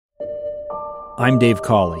I'm Dave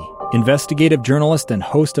Cawley, investigative journalist and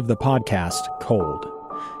host of the podcast Cold.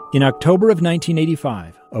 In October of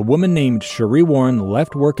 1985, a woman named Sheree Warren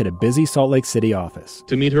left work at a busy Salt Lake City office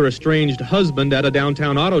to meet her estranged husband at a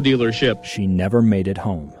downtown auto dealership. She never made it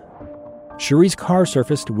home. Sheree's car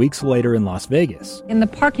surfaced weeks later in Las Vegas. In the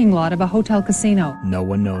parking lot of a hotel casino. No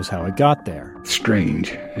one knows how it got there. Strange.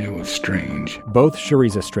 It was strange. Both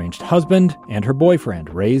Sheree's estranged husband and her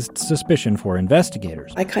boyfriend raised suspicion for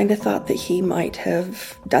investigators. I kind of thought that he might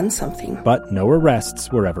have done something. But no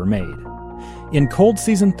arrests were ever made. In Cold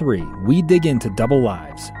Season 3, we dig into double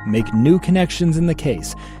lives, make new connections in the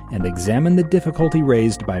case, and examine the difficulty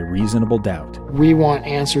raised by reasonable doubt. We want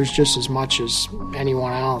answers just as much as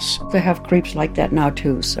anyone else. They have creeps like that now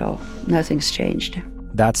too, so nothing's changed.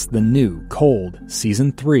 That's the new Cold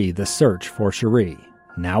Season 3, The Search for Sheree,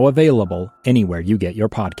 now available anywhere you get your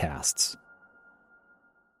podcasts.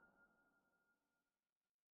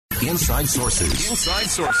 Inside Sources. Inside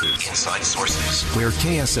Sources. Inside Sources. Where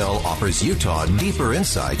KSL offers Utah deeper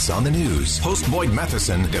insights on the news. Host Boyd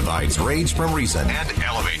Matheson divides rage from reason and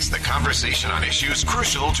elevates the conversation on issues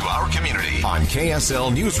crucial to our community. On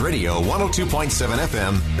KSL News Radio 102.7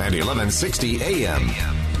 FM and 1160 AM.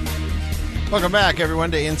 Welcome back,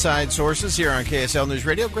 everyone, to Inside Sources here on KSL News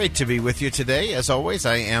Radio. Great to be with you today. As always,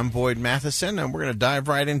 I am Boyd Matheson, and we're going to dive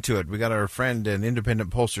right into it. We got our friend and independent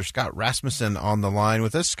pollster Scott Rasmussen on the line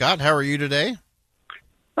with us. Scott, how are you today?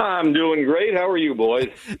 I'm doing great. How are you, boys?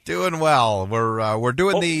 Doing well. We're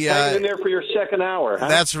doing hang in there for your second hour. Huh?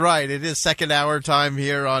 That's right. It is second hour time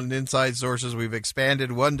here on Inside Sources. We've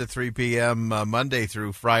expanded 1 to 3 p.m. Monday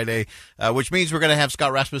through Friday, which means we're going to have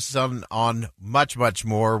Scott Rasmussen on much, much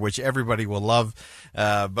more, which everybody will love.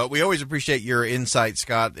 But we always appreciate your insight,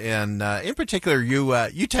 Scott. And in particular, you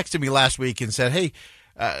texted me last week and said, hey,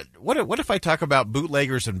 what if I talk about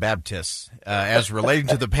bootleggers and Baptists as relating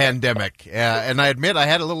to the pandemic? And I admit I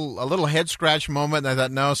had a little head scratch moment. And I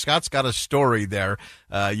thought, no, Scott's got a story there.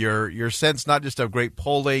 Your sense not just of great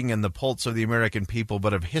polling and the pulse of the American people,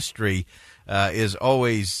 but of history is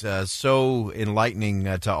always so enlightening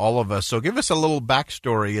to all of us. So give us a little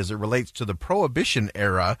backstory as it relates to the Prohibition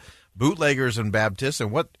era, bootleggers and Baptists,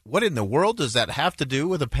 and what in the world does that have to do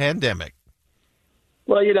with a pandemic?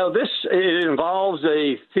 Well, it involves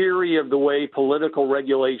a theory of the way political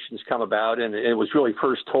regulations come about, and it was really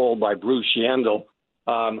first told by Bruce Yandel,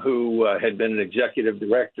 who had been an executive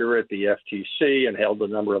director at the FTC and held a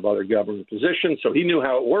number of other government positions, so he knew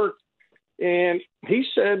how it worked. And he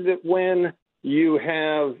said that when you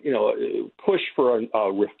have, a push for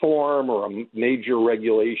a reform or a major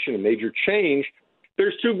regulation, a major change,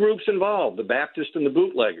 there's two groups involved, the Baptists and the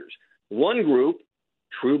bootleggers. One group,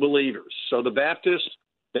 true believers. So the Baptists,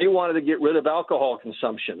 they wanted to get rid of alcohol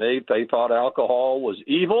consumption. They thought alcohol was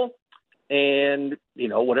evil, and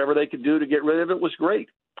whatever they could do to get rid of it was great.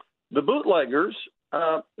 The bootleggers,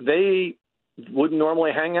 they wouldn't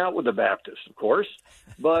normally hang out with the Baptists, of course,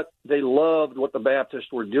 but they loved what the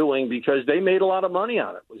Baptists were doing because they made a lot of money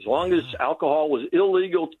on it. As long as alcohol was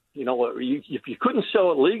illegal, if you couldn't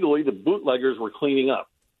sell it legally, the bootleggers were cleaning up.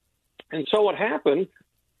 And so what happened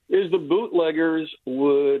is the bootleggers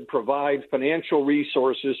would provide financial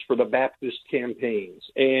resources for the Baptist campaigns.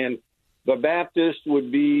 And the Baptists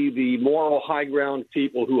would be the moral high ground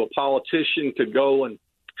people who a politician could go and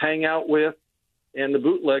hang out with. And the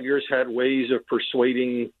bootleggers had ways of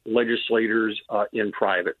persuading legislators in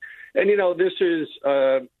private. And, this is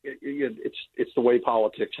it's the way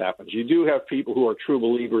politics happens. You do have people who are true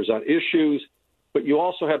believers on issues, but you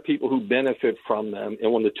also have people who benefit from them.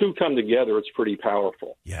 And when the two come together, it's pretty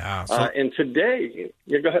powerful. Yeah. And today,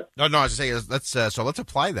 go ahead. No, I was just saying, let's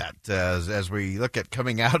apply that as we look at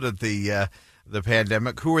coming out of the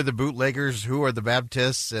pandemic. Who are the bootleggers? Who are the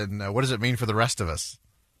Baptists? And what does it mean for the rest of us?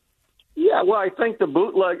 Yeah, well, I think the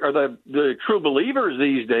bootleg or the true believers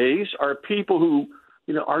these days are people who,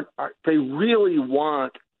 they really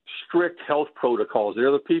want strict health protocols.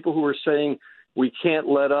 They're the people who are saying, we can't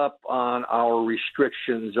let up on our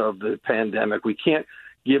restrictions of the pandemic. We can't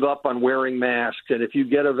give up on wearing masks. And if you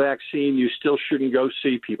get a vaccine, you still shouldn't go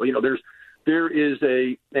see people. There is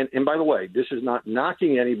and by the way, this is not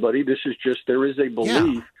knocking anybody. This is just, there is a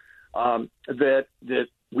belief that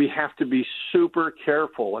we have to be super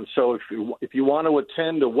careful. And so if you want to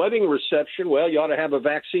attend a wedding reception, well, you ought to have a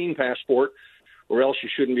vaccine passport or else you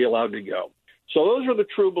shouldn't be allowed to go. So those are the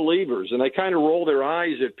true believers, and they kind of roll their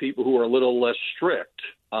eyes at people who are a little less strict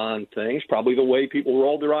on things, probably the way people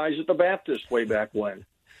rolled their eyes at the Baptists way back when.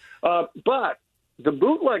 But the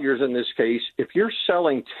bootleggers in this case, if you're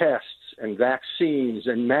selling tests and vaccines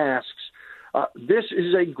and masks, This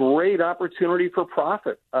is a great opportunity for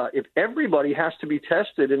profit. If everybody has to be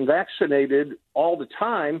tested and vaccinated all the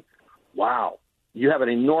time, wow, you have an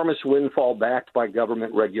enormous windfall backed by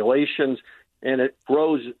government regulations, and it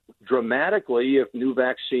grows dramatically if new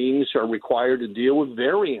vaccines are required to deal with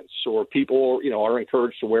variants or people, are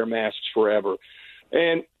encouraged to wear masks forever.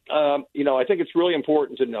 And, I think it's really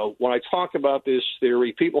important to note when I talk about this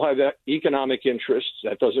theory, people have economic interests.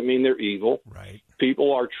 That doesn't mean they're evil. Right.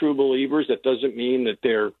 People are true believers. That doesn't mean that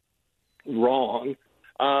they're wrong.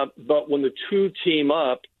 But when the two team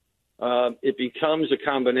up, it becomes a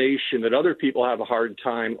combination that other people have a hard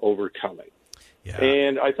time overcoming. Yeah.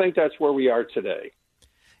 And I think that's where we are today.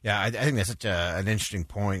 Yeah, I think that's such an interesting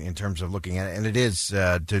point in terms of looking at it. And it is,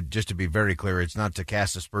 to be very clear, it's not to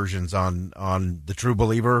cast aspersions on the true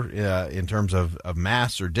believer in terms of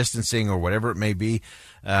mass or distancing or whatever it may be.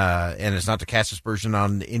 And it's not to cast aspersion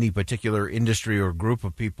on any particular industry or group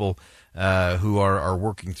of people who are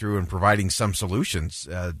working through and providing some solutions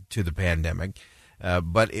to the pandemic.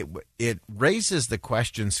 But it raises the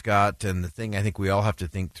question, Scott, and the thing I think we all have to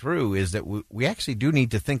think through is that we actually do need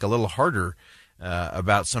to think a little harder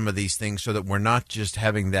about some of these things so that we're not just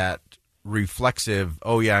having that reflexive,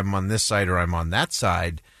 oh, yeah, I'm on this side or I'm on that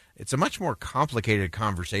side. It's a much more complicated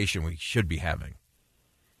conversation we should be having.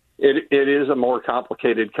 It is a more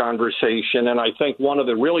complicated conversation, and I think one of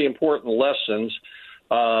the really important lessons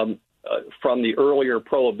from the earlier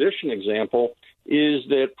Prohibition example is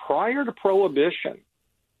that prior to Prohibition,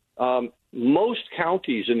 most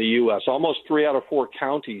counties in the U.S., almost 3 out of 4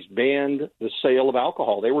 counties, banned the sale of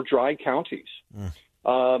alcohol. They were dry counties.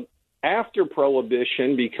 After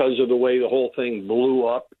Prohibition, because of the way the whole thing blew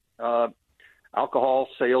up, alcohol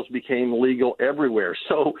sales became legal everywhere.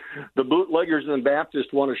 So the bootleggers and the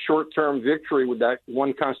Baptists won a short-term victory with that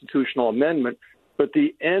one constitutional amendment, but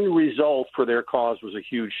the end result for their cause was a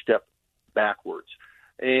huge step backwards.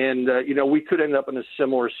 And, we could end up in a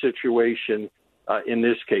similar situation in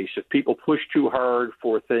this case. If people push too hard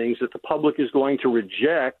for things that the public is going to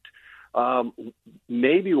reject,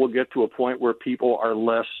 maybe we'll get to a point where people are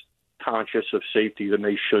less conscious of safety than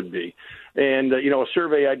they should be. And, a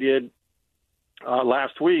survey I did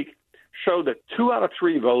last week showed that 2 out of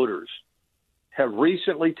 3 voters have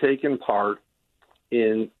recently taken part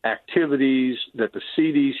in activities that the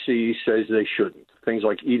CDC says they shouldn't. Things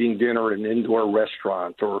like eating dinner in an indoor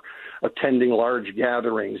restaurant or attending large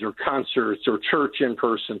gatherings or concerts or church in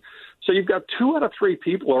person. So you've got 2 out of 3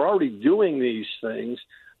 people who are already doing these things.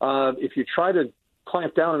 If you try to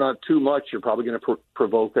clamp down on it too much, you're probably going to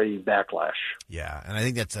provoke a backlash. Yeah, and I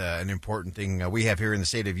think that's an important thing we have here in the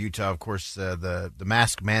state of Utah. Of course, the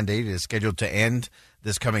mask mandate is scheduled to end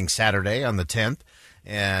this coming Saturday on the 10th.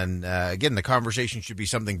 And again, the conversation should be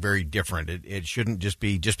something very different. It shouldn't just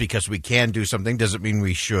be just because we can do something doesn't mean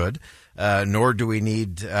we should, nor do we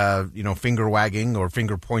need, finger wagging or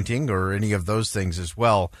finger pointing or any of those things as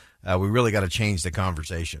well. We really got to change the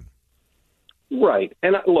conversation. Right.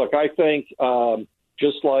 And look, I think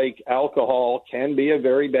just like alcohol can be a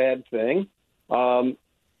very bad thing,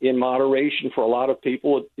 in moderation for a lot of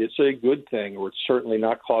people, it's a good thing, or it's certainly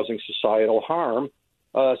not causing societal harm.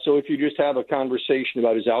 So if you just have a conversation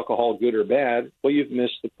about is alcohol good or bad, well, you've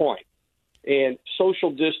missed the point. And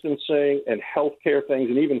social distancing and healthcare things,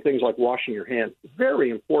 and even things like washing your hands, very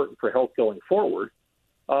important for health going forward.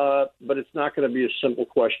 But it's not going to be a simple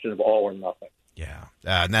question of all or nothing. Yeah,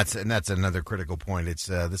 and that's another critical point. It's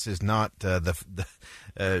this is not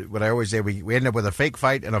what I always say. We end up with a fake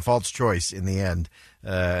fight and a false choice in the end,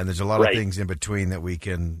 and there's a lot of things in between that we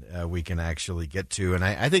can actually get to. And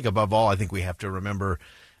I think above all, I think we have to remember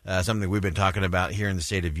something we've been talking about here in the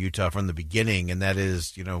state of Utah from the beginning, and that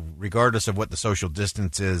is, regardless of what the social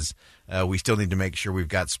distance is, we still need to make sure we've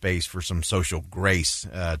got space for some social grace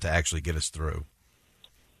to actually get us through.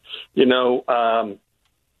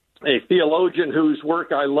 A theologian whose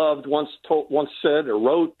work I loved once said or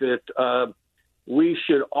wrote that we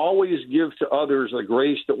should always give to others the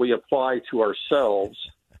grace that we apply to ourselves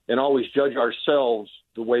and always judge ourselves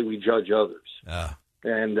the way we judge others.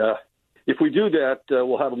 And if we do that,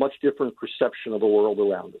 we'll have a much different perception of the world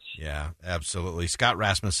around us. Yeah, absolutely. Scott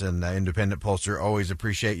Rasmussen, Independent Pulser, always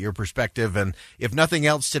appreciate your perspective. And if nothing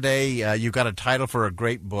else today, you've got a title for a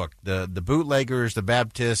great book, The Bootleggers, the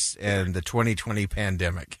Baptists, and the 2020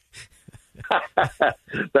 Pandemic.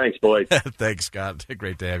 Thanks, Boyd. Thanks, Scott.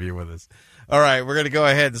 Great to have you with us. All right, we're going to go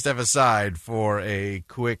ahead and step aside for a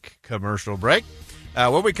quick commercial break.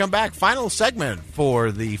 When we come back, final segment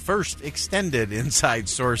for the first extended Inside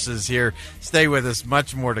Sources here. Stay with us.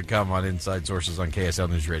 Much more to come on Inside Sources on KSL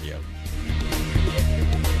News Radio.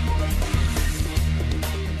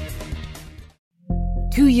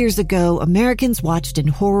 2 years ago, Americans watched in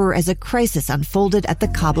horror as a crisis unfolded at the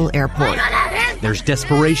Kabul airport. There's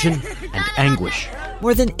desperation and anguish.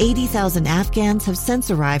 More than 80,000 Afghans have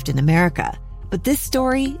since arrived in America, but this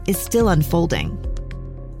story is still unfolding.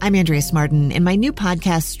 I'm Andrea Smartin. In my new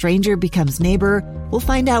podcast, Stranger Becomes Neighbor, we'll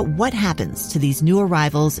find out what happens to these new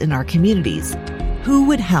arrivals in our communities. Who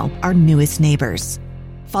would help our newest neighbors?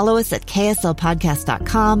 Follow us at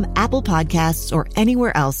kslpodcast.com, Apple Podcasts, or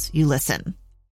anywhere else you listen.